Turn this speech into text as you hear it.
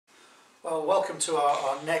Well, welcome to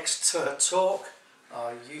our next talk,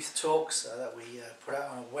 our youth talks that we put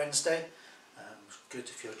out on a Wednesday. It's good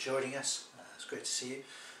if you're joining us. It's great to see you.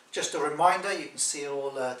 Just a reminder, you can see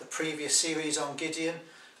all the previous series on Gideon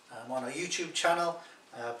on our YouTube channel,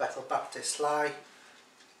 Bethel Baptist Lie. I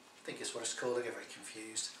think it's what it's called, I get very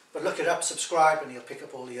confused. But look it up, subscribe, and you'll pick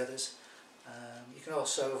up all the others. You can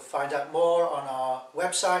also find out more on our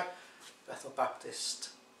website,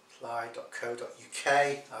 bethelbaptistlie.co.uk.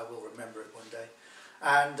 I will remember it one day.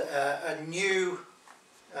 And a new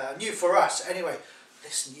for us anyway,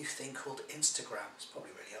 this new thing called Instagram. It's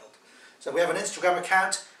probably really old. So we have an Instagram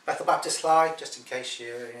account, Bethel Baptist Lie, just in case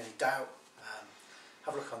you're in any doubt.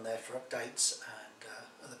 Have a look on there for updates and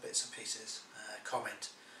other bits and pieces. Comment.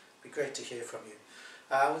 It'd be great to hear from you.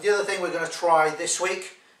 The other thing we're going to try this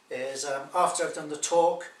week is after I've done the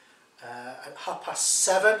talk at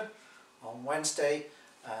 7:30 on Wednesday,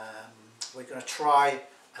 we're going to try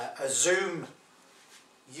a Zoom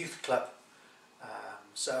youth club.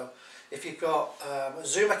 So if you've got a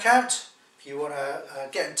Zoom account, if you want to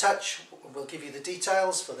get in touch, we'll give you the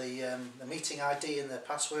details for the meeting ID and the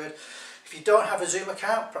password. If you don't have a Zoom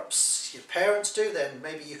account, perhaps your parents do, then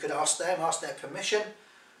maybe you could ask their permission.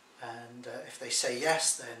 And if they say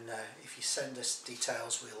yes, then if you send us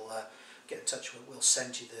details, we'll get in touch. We'll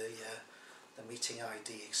send you the meeting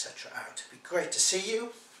ID, etc. out. It'd be great to see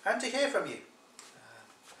you and to hear from you.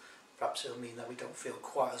 Perhaps it'll mean that we don't feel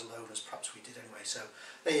quite as alone as perhaps we did anyway. So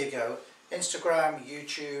there you go. Instagram,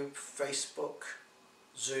 YouTube, Facebook,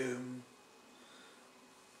 Zoom.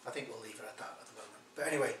 I think we'll leave it at that at the moment. But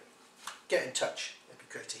anyway, get in touch. It'd be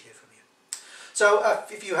great to hear from you. So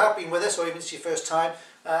if you have been with us, or even it's your first time,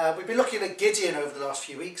 we've been looking at Gideon over the last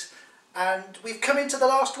few weeks, and we've come into the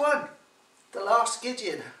last one. The last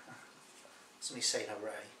Gideon. That's me saying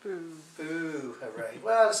hooray. Boo. Boo, hooray.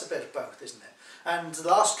 Well, it's a bit of both, isn't it? And the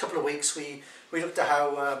last couple of weeks we looked at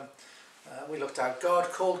how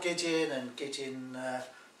God called Gideon, and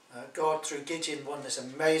God through Gideon won this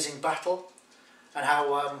amazing battle, and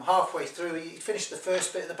how halfway through he finished the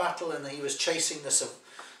first bit of the battle, and he was chasing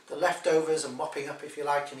the leftovers and mopping up, if you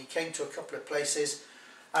like, and he came to a couple of places,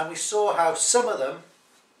 and we saw how some of them,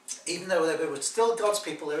 even though they were still God's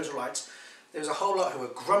people, the Israelites, there was a whole lot who were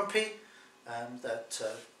grumpy, that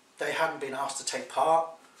they hadn't been asked to take part.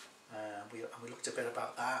 We looked a bit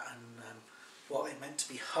about that and what it meant to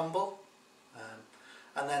be humble.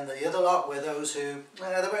 And then the other lot were those who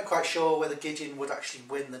they weren't quite sure whether Gideon would actually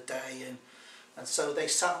win the day, and so they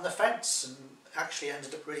sat on the fence, and actually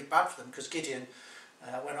ended up really bad for them, because Gideon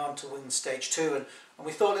went on to win stage 2, and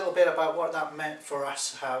we thought a little bit about what that meant for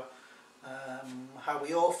us, how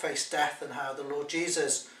we all face death, and how the Lord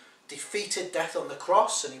Jesus defeated death on the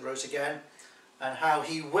cross and he rose again, and how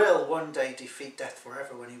he will one day defeat death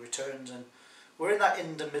forever when he returns. And we're in that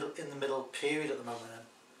in the middle period at the moment, and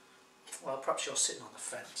well, perhaps you're sitting on the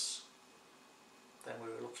fence. Then we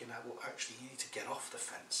were looking at, well, actually you need to get off the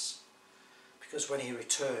fence, because when he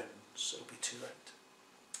returns it'll be too late.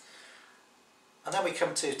 And then we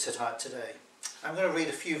come to today. I'm going to read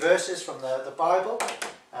a few verses from the Bible,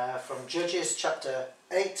 from Judges chapter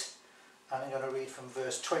 8, and I'm going to read from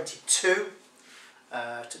verse 22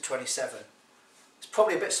 to 27. It's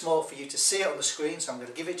probably a bit small for you to see it on the screen, so I'm going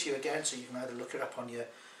to give it to you again, so you can either look it up on your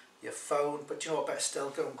phone, but you know what, better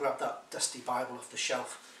still, go and grab that dusty Bible off the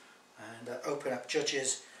shelf and open up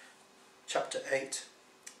Judges chapter 8,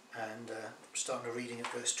 and starting reading at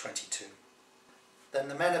verse 22. Then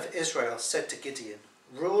the men of Israel said to Gideon,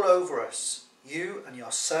 "Rule over us, you and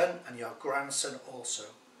your son and your grandson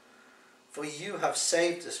also, for you have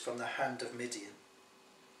saved us from the hand of Midian."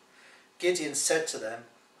 Gideon said to them,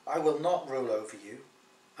 "I will not rule over you,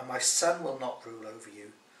 and my son will not rule over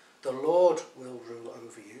you. The Lord will rule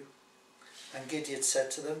over you." And Gideon said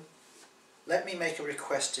to them, "Let me make a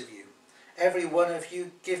request of you. Every one of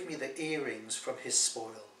you give me the earrings from his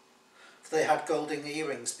spoil." For they had golden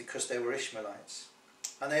earrings, because they were Ishmaelites.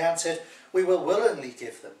 And they answered, "We will willingly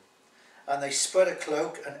give them." And they spread a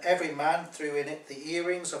cloak, and every man threw in it the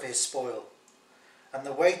earrings of his spoil. And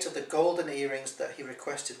the weight of the golden earrings that he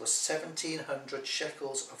requested was 1,700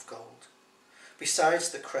 shekels of gold, besides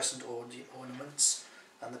the crescent ornaments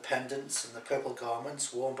and the pendants and the purple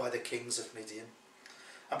garments worn by the kings of Midian,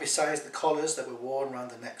 and besides the collars that were worn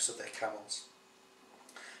round the necks of their camels.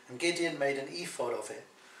 And Gideon made an ephod of it,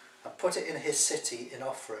 and put it in his city in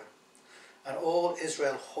Ophrah, and all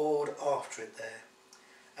Israel whored after it there,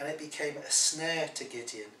 and it became a snare to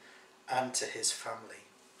Gideon and to his family.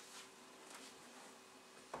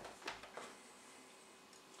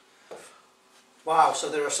 Wow, so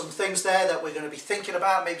there are some things there that we're going to be thinking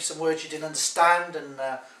about, maybe some words you didn't understand, and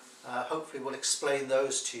Hopefully we'll explain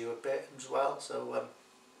those to you a bit as well, so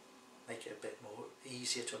make it a bit more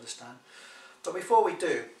easier to understand. But before we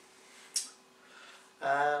do,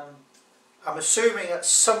 I'm assuming at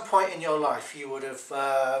some point in your life you would have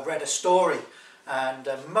read a story, and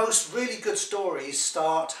most really good stories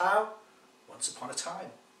start how? Once upon a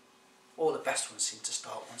time. All the best ones seem to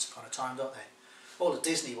start once upon a time, don't they? All the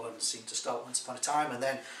Disney ones seem to start once upon a time, and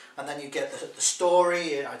then you get the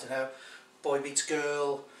story. I don't know, boy meets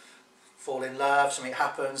girl, fall in love, something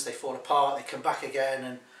happens, they fall apart, they come back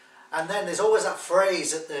again, and then there's always that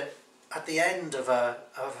phrase at the end of a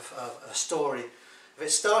story. If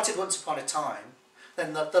it started once upon a time,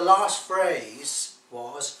 then the last phrase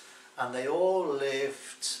was, and they all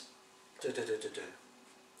lived do.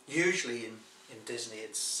 Usually in Disney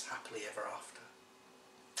it's happily ever after.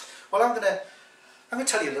 Well, I'm going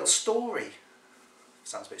to tell you a little story.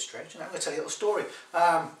 Sounds a bit strange, isn't it? I'm going to tell you a little story.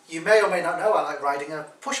 You may or may not know I like riding a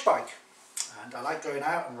push bike, and I like going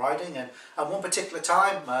out and riding, and at one particular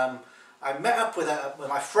time I met up with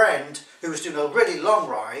my friend who was doing a really long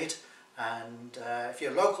ride, and if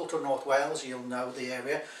you're local to North Wales you'll know the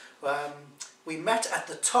area. We met at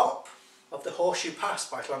the top of the Horseshoe Pass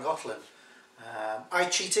by Llangollen. I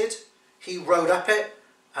cheated, he rode up it,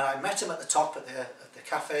 and I met him at the top at the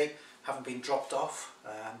cafe, having been dropped off,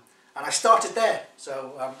 and I started there.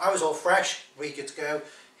 So I was all fresh, really good to go.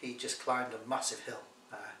 He just climbed a massive hill.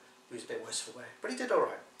 He was a bit worse for wear, but he did all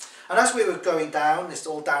right. And as we were going down, it's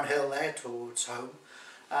all downhill there towards home,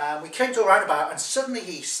 we came to a roundabout, and suddenly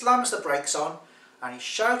he slams the brakes on, and he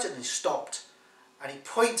shouted and he stopped, and he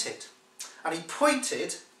pointed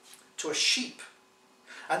to a sheep,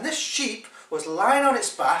 and this sheep was lying on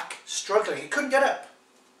its back, struggling. It couldn't get up.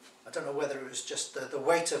 I don't know whether it was just the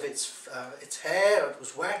weight of its hair, or it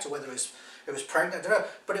was wet, or whether it was pregnant, I don't know,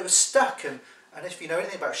 but it was stuck, and if you know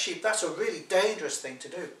anything about sheep, that's a really dangerous thing to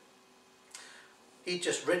do. He'd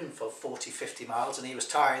just ridden for 40-50 miles and he was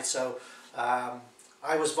tired, so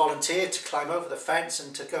I was volunteered to climb over the fence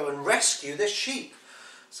and to go and rescue this sheep.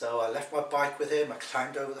 So I left my bike with him, I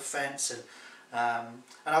climbed over the fence, and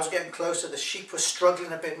I was getting closer. The sheep was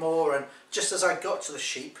struggling a bit more, and just as I got to the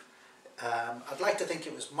sheep, I'd like to think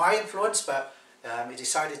it was my influence, but it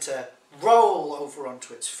decided to roll over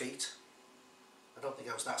onto its feet. I don't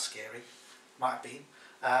think I was that scary, might have been,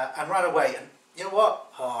 and ran away. And you know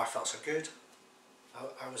what? Oh, I felt so good.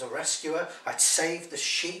 I was a rescuer. I'd saved the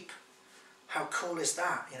sheep. How cool is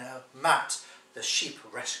that? You know, Matt, the sheep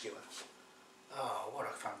rescuer. Oh, what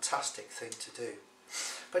a fantastic thing to do.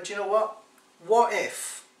 But you know what? What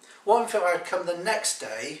if I would come the next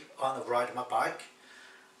day on the ride of my bike,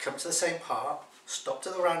 come to the same part, stopped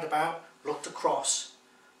at the roundabout, looked across,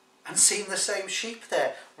 and seen the same sheep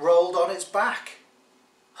there, rolled on its back.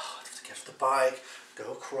 Oh, I'd have to get off the bike,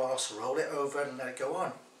 go across, roll it over, and let it go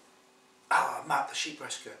on. Ah, Matt, the sheep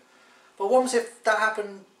rescuer. But what was if that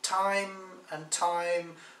happened time and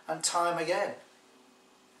time and time again?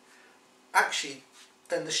 Actually,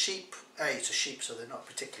 then the sheep, it's a sheep, so they're not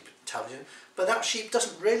particularly intelligent, but that sheep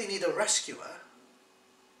doesn't really need a rescuer.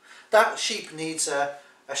 That sheep needs a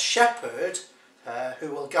shepherd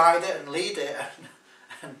who will guide it and lead it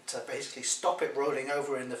and basically stop it rolling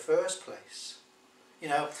over in the first place. You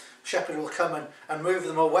know, shepherd will come and move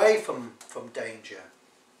them away from danger.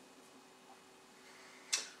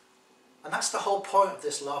 And that's the whole point of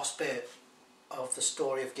this last bit of the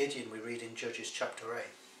story of Gideon we read in Judges chapter 8.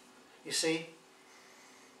 You see,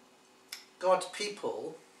 God's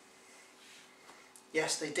people,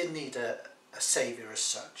 yes, they did need a saviour as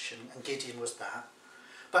such, and Gideon was that,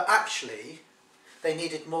 but actually they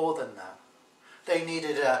needed more than that. They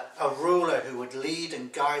needed a ruler who would lead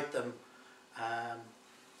and guide them.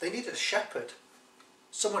 They needed a shepherd,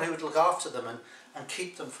 someone who would look after them and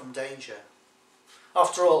keep them from danger.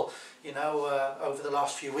 After all, you know, over the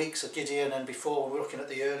last few weeks of Gideon and before, when we're looking at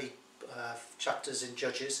the early chapters in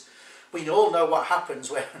Judges, we all know what happens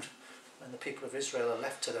when the people of Israel are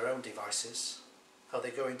left to their own devices, how they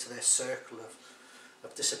go into their circle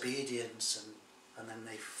of disobedience, and then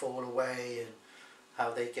they fall away, and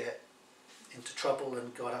how they get into trouble,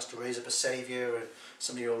 and God has to raise up a saviour, and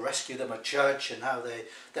somebody will rescue them, a judge, and how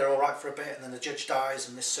they're all right for a bit, and then the judge dies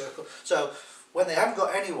in this circle. So when they haven't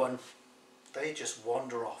got anyone, they just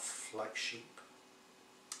wander off like sheep.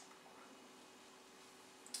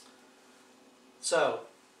 So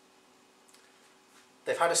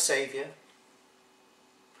they've had a saviour,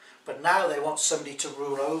 but now they want somebody to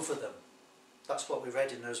rule over them. That's what we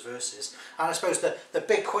read in those verses. And I suppose the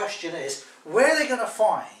big question is, where are they going to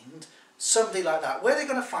find somebody like that? Where are they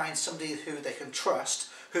going to find somebody who they can trust,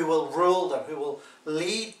 who will rule them, who will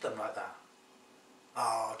lead them like that?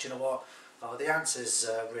 Oh, do you know what? Oh, the answer's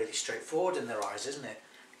really straightforward in their eyes, isn't it?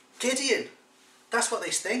 Gideon. That's what they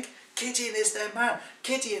think. Gideon is their man.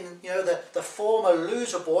 Gideon, you know, the former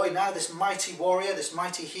loser boy, now this mighty warrior, this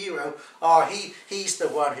mighty hero, he's the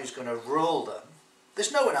one who's going to rule them.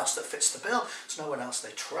 There's no one else that fits the bill. There's no one else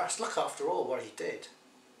they trust. Look, after all, what he did.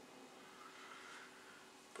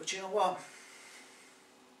 But you know what?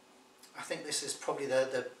 I think this is probably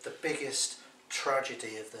the biggest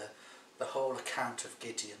tragedy of the whole account of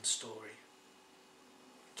Gideon's story.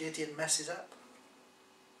 Gideon messes up.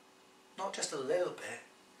 Not just a little bit.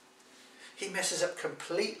 He messes up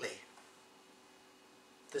completely.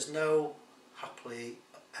 There's no happily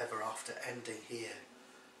ever after ending here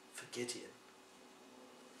for Gideon.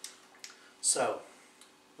 So,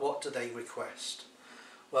 what do they request?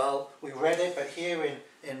 Well, we read it, but here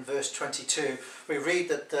in verse 22, we read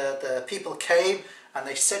that the people came and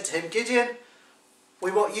they said to him, Gideon,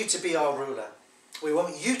 we want you to be our ruler. We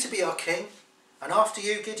want you to be our king. And after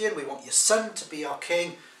you, Gideon, we want your son to be our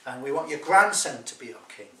king. And we want your grandson to be our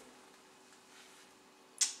king.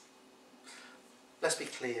 Let's be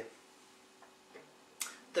clear.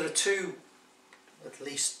 There are at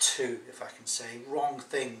least two, if I can say, wrong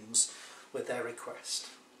things with their request.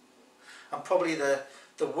 And probably the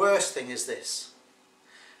worst thing is this.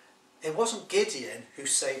 It wasn't Gideon who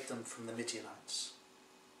saved them from the Midianites.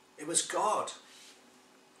 It was God.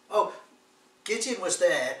 Oh, Gideon was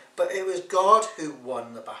there, but it was God who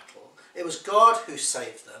won the battle. It was God who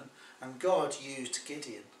saved them, and God used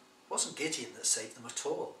Gideon. It wasn't Gideon that saved them at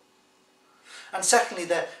all. And secondly,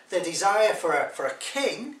 their desire for a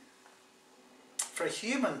king, for a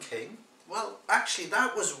human king, well, actually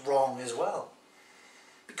that was wrong as well.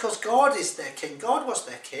 Because God is their king, God was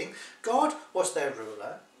their king, God was their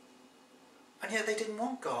ruler, and yet they didn't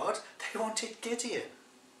want God, they wanted Gideon.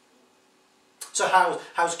 So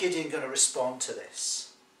how's Gideon going to respond to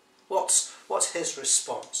this? What's his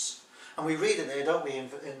response? And we read it there, don't we, in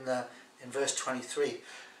verse 23.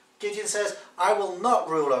 Gideon says, I will not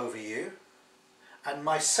rule over you, and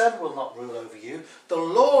my son will not rule over you. The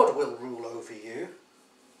Lord will rule over you.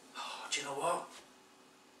 Oh, do you know what?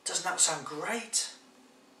 Doesn't that sound great?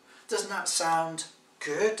 Doesn't that sound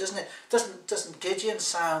good? Doesn't it? Doesn't Gideon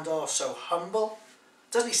sound so humble?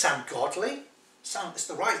 Doesn't he sound godly? It's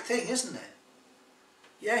the right thing, isn't it?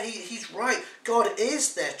 Yeah, he's right. God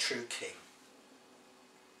is their true king.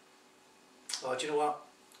 Oh, do you know what?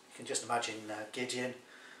 You can just imagine Gideon,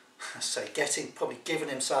 probably giving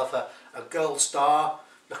himself a gold star.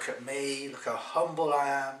 Look at me, look how humble I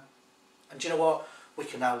am. And do you know what? We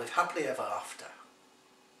can now live happily ever after.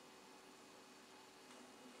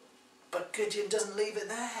 But Gideon doesn't leave it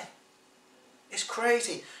there. It's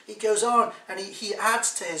crazy. He goes on and he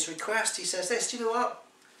adds to his request. He says this, do you know what?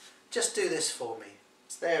 Just do this for me.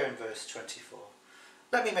 It's there in verse 24.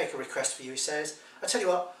 Let me make a request for you, he says. I tell you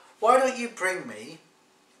what, why don't you bring me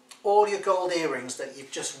all your gold earrings that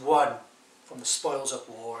you've just won from the spoils of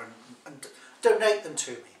war and donate them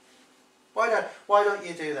to me? Why don't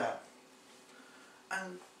you do that?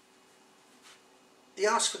 And he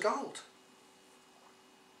asked for gold.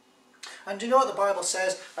 And do you know what the Bible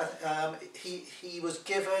says? He was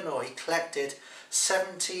given, or he collected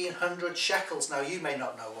 1,700 shekels. Now you may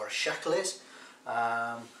not know what a shekel is.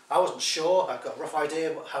 I wasn't sure. I've got a rough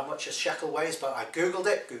idea how much a shekel weighs, but I googled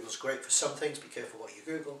it. Google's great for some things. Be careful what you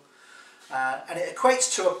Google. And it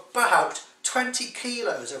equates to about 20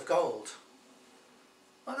 kilos of gold.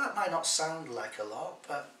 Well, that might not sound like a lot,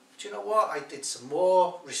 but do you know what? I did some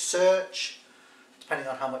more research, depending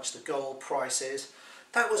on how much the gold price is.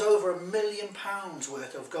 That was over £1 million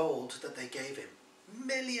worth of gold that they gave him. £1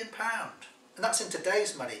 million. And that's in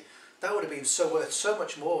today's money. That would have been worth so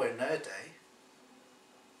much more in their day.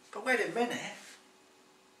 But wait a minute.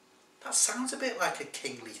 That sounds a bit like a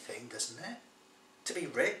kingly thing, doesn't it? To be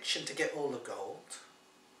rich and to get all the gold.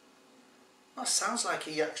 That sounds like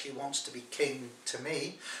he actually wants to be king to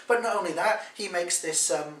me. But not only that, he makes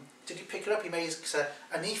this, did you pick it up? He makes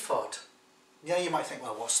an ephod. Yeah, you might think,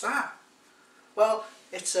 well, what's that? Well,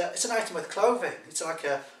 it's an item with clothing. It's like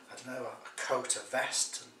a coat, a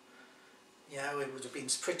vest. And, you know, it would have been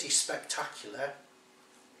pretty spectacular.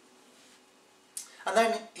 And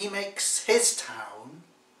then he makes his town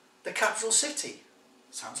the capital city.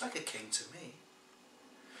 Sounds like a king to me.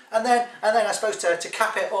 And then I suppose to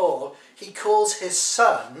cap it all, he calls his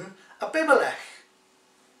son Abimelech.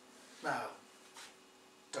 Now,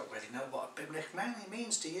 don't really know what Abimelech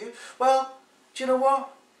means, do you? Well, do you know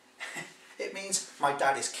what? It means my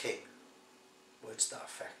dad is king. Words to that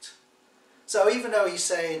effect. So even though he's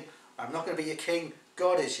saying, I'm not going to be your king,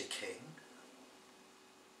 God is your king,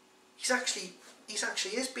 he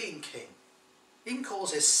actually is being king. He even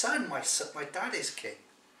calls his son, my dad is king.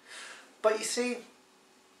 But you see,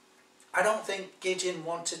 I don't think Gideon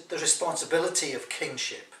wanted the responsibility of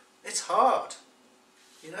kingship. It's hard.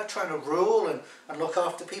 You know, trying to rule and look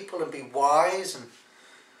after people and be wise. And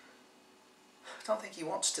I don't think he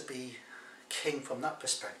wants to be king from that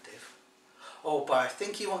perspective. Oh, but I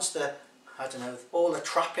think he wants all the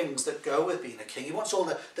trappings that go with being a king. He wants all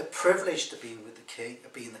the privilege to being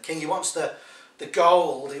the king. He wants the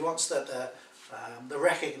gold. He wants the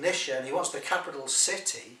recognition. He wants the capital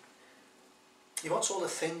city. He wants all the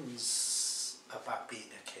things about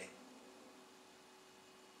being a king.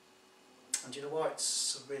 And you know what?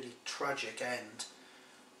 It's a really tragic end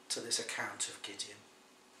to this account of Gideon.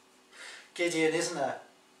 Gideon isn't a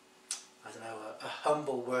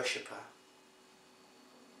humble worshipper.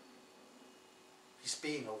 He's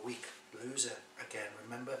being a weak loser again.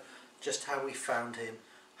 Remember just how we found him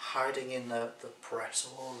hiding in the press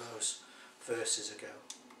all those verses ago.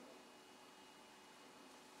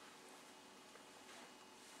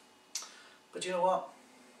 But you know what?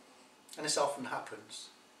 And this often happens.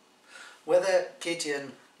 Whether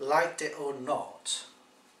Gideon liked it or not,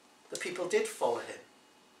 the people did follow him.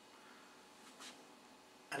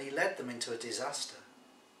 And he led them into a disaster.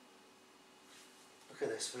 Look at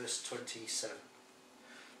this, verse 27.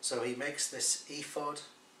 So he makes this ephod,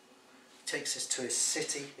 takes this to his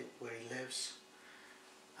city where he lives.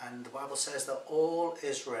 And the Bible says that all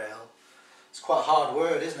Israel, it's quite a hard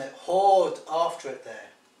word, isn't it? Horde after it there.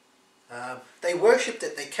 They worshipped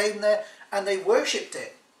it. They came there and they worshipped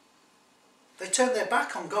it. They turned their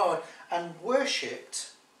back on God and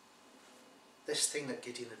worshipped this thing that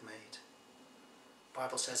Gideon had made. The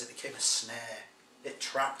Bible says it became a snare. It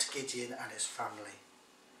trapped Gideon and his family.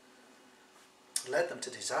 It led them to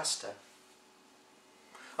disaster.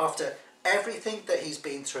 After everything that he's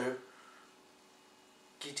been through,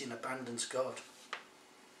 Gideon abandons God.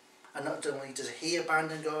 And not only does he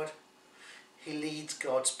abandon God, he leads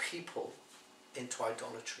God's people into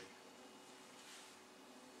idolatry.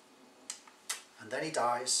 And then he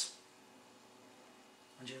dies.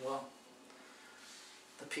 And you know what?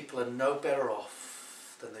 The people are no better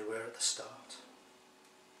off than they were at the start.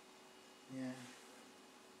 Yeah.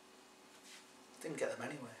 Didn't get them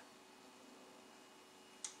anywhere.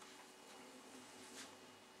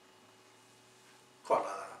 Quite like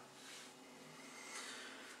that.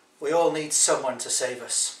 We all need someone to save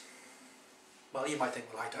us. Well, you might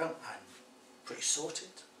think, well, I don't. I'm pretty sorted.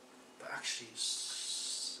 But actually,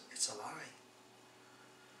 it's a lie.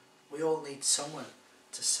 We all need someone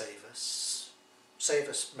to save us. Save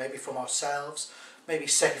us maybe from ourselves. Maybe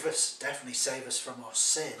definitely save us from our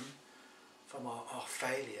sin, from our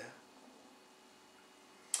failure.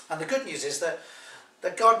 And the good news is that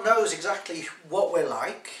God knows exactly what we're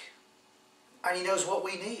like, and he knows what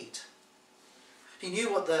we need. He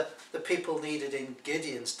knew what the people needed in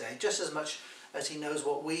Gideon's day, just as much as he knows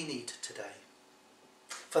what we need today.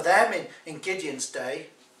 For them in Gideon's day,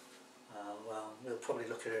 well, we'll probably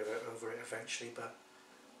look over it eventually, but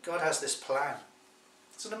God has this plan.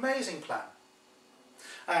 It's an amazing plan.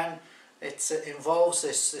 And it involves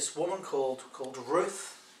this woman called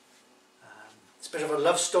Ruth. It's a bit of a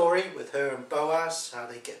love story with her and Boaz, how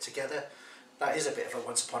they get together. That is a bit of a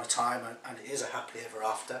once upon a time, and it is a happily ever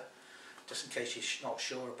after. Just in case you're not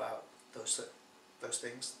sure about those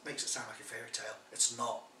things. Makes it sound like a fairy tale. It's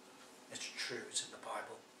not. It's true. It's in the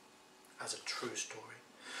Bible as a true story.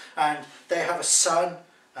 And they have a son,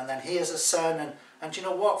 and then he has a son, and you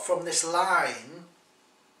know what? From this line,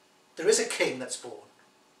 there is a king that's born.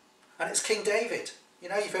 And it's King David. You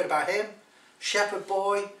know, you've heard about him. Shepherd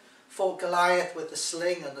boy, fought Goliath with the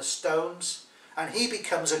sling and the stones, and he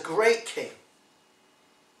becomes a great king.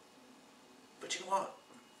 But you know what?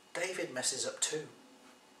 David messes up too.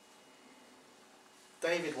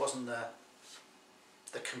 David wasn't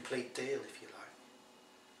the complete deal, if you like.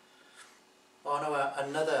 Oh no,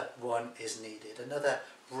 another one is needed. Another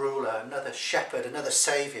ruler, another shepherd, another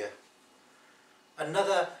saviour.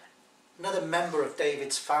 Another member of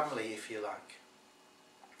David's family, if you like.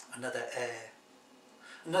 Another heir.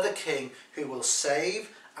 Another king who will save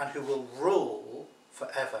and who will rule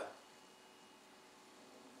forever.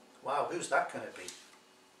 Wow, who's that going to be?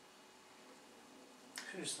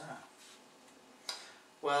 Who's that?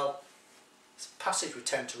 Well, it's a passage we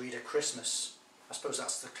tend to read at Christmas. I suppose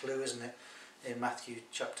that's the clue, isn't it? In Matthew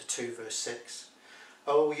chapter 2 verse 6.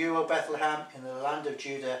 O you, O Bethlehem, in the land of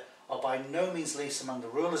Judah, are by no means least among the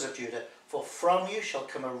rulers of Judah, for from you shall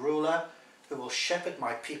come a ruler who will shepherd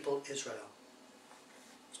my people Israel.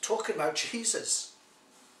 It's talking about Jesus.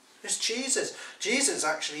 It's Jesus. Jesus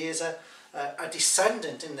actually is a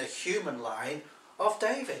descendant in the human line of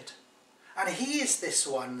David. And he is this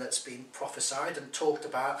one that's been prophesied and talked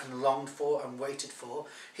about and longed for and waited for.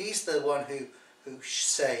 He's the one who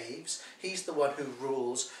saves. He's the one who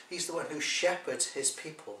rules. He's the one who shepherds his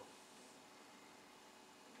people.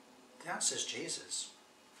 The answer is Jesus.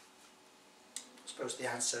 I suppose the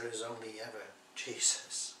answer is only ever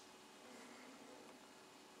Jesus.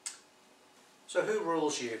 So who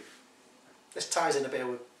rules you? This ties in a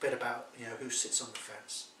bit about, who sits on the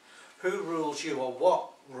fence. Who rules you, or what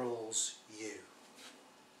rules you?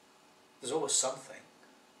 There's always something.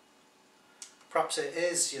 Perhaps it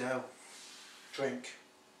is, drink.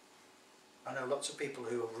 I know lots of people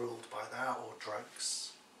who are ruled by that, or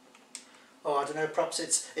drugs. Or I don't know, perhaps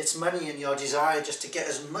it's money and your desire just to get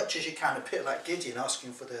as much as you can, a bit like Gideon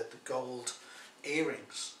asking for the gold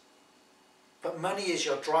earrings. But money is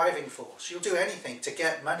your driving force. You'll do anything to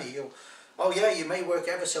get money. You may work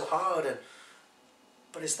ever so hard,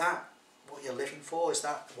 but is that what you're living for? Is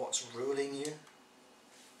that what's ruling you?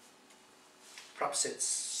 Perhaps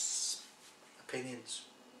it's opinions.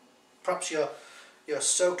 Perhaps you're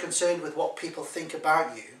so concerned with what people think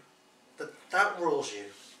about you that rules you.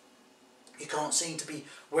 You can't seem to be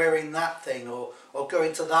wearing that thing or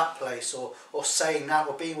going to that place or saying that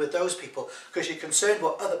or being with those people because you're concerned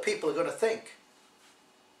what other people are going to think.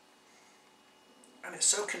 And it's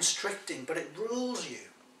so constricting, but it rules you.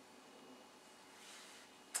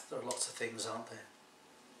 There are lots of things, aren't there?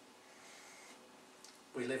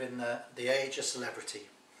 We live in the age of celebrity.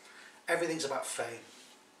 Everything's about fame.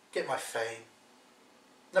 Get my fame.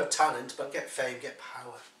 No talent, but get fame, get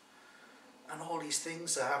power. And all these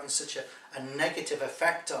things are having such a negative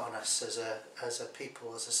effect on us as a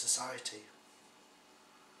people, as a society.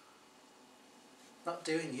 Not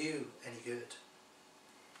doing you any good.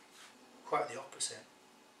 Quite the opposite.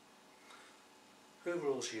 Who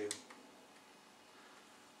rules you?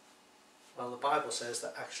 Well, the Bible says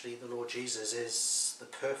that actually the Lord Jesus is the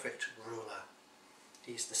perfect ruler.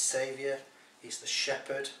 He's the Saviour, He's the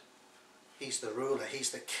Shepherd, He's the ruler,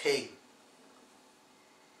 He's the King.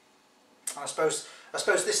 I suppose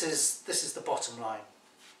this is the bottom line.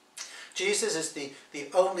 Jesus is the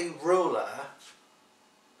only ruler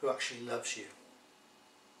who actually loves you.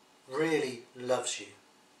 Really loves you.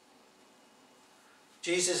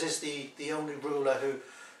 Jesus is the only ruler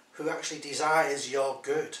who actually desires your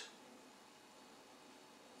good.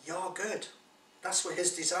 Your good. That's what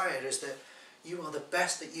his desire is, that you are the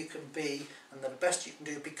best that you can be and the best you can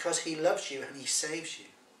do because he loves you and he saves you.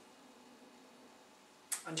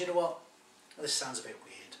 And you know what? This sounds a bit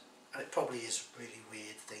weird, and it probably is a really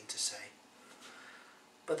weird thing to say.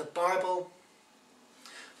 But the Bible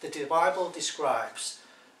describes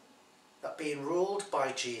that being ruled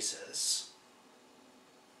by Jesus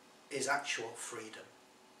is actual freedom.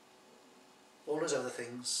 All those other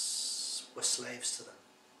things were slaves to them.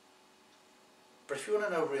 But if you want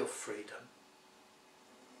to know real freedom,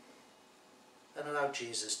 then allow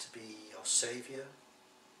Jesus to be your Saviour,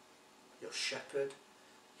 your Shepherd,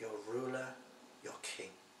 your ruler, your King.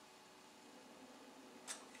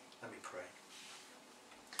 Let me pray.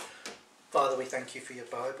 Father, we thank you for your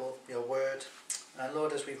Bible, your word. And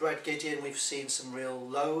Lord, as we've read Gideon, we've seen some real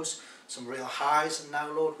lows, some real highs, and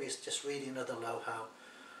now, Lord, we're just reading another low,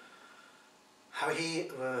 how he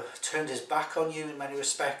turned his back on you in many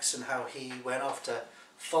respects, and how he went after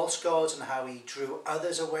false gods, and how he drew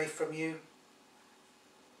others away from you.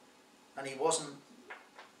 And he wasn't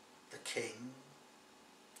the king,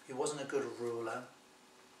 he wasn't a good ruler,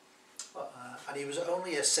 and he was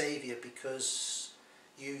only a saviour because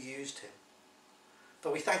you used him.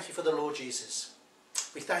 But we thank you for the Lord Jesus.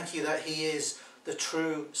 We thank you that he is the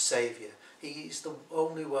true saviour. He is the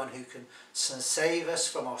only one who can save us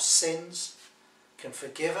from our sins, can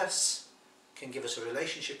forgive us, can give us a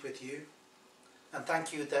relationship with you. And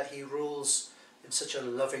thank you that he rules in such a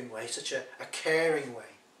loving way, such a caring way.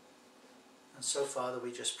 And so, Father,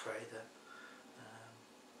 we just pray that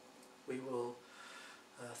we will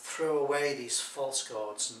throw away these false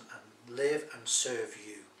gods and live and serve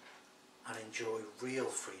you and enjoy real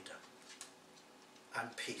freedom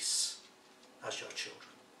and peace as your children.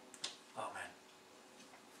 Amen.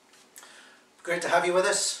 Great to have you with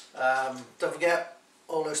us. Don't forget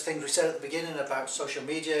all those things we said at the beginning about social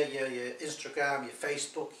media, your Instagram, your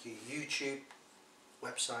Facebook, your YouTube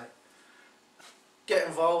website. Get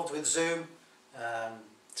involved with Zoom.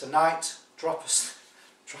 Tonight, drop us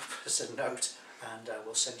a note and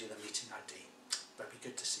we'll send you the meeting ID. But it'd be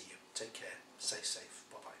good to see you. Take care. Stay safe.